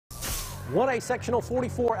1A Sectional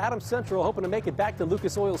 44, Adams Central hoping to make it back to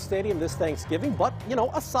Lucas Oil Stadium this Thanksgiving, but,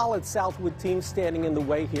 a solid Southwood team standing in the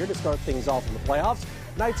way here to start things off in the playoffs.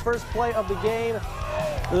 Knight's first play of the game,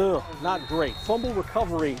 not great. Fumble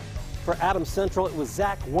recovery for Adams Central. It was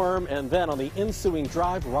Zach Worm, and then on the ensuing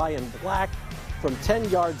drive, Ryan Black from 10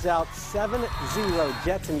 yards out, 7-0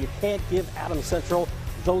 Jets, and you can't give Adams Central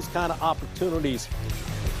those kind of opportunities.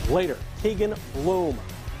 Later, Keegan Bloom.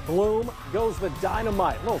 Bloom goes the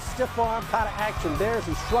dynamite. A little stiff arm kind of action there as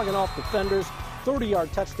he's shrugging off defenders.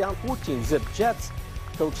 30-yard touchdown, 14-zip Jets.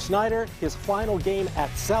 Coach Snyder, his final game at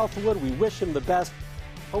Southwood. We wish him the best.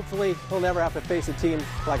 Hopefully, he'll never have to face a team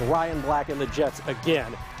like Ryan Black and the Jets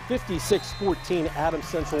again. 56-14, Adams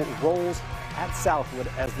Central rolls at Southwood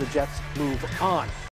as the Jets move on.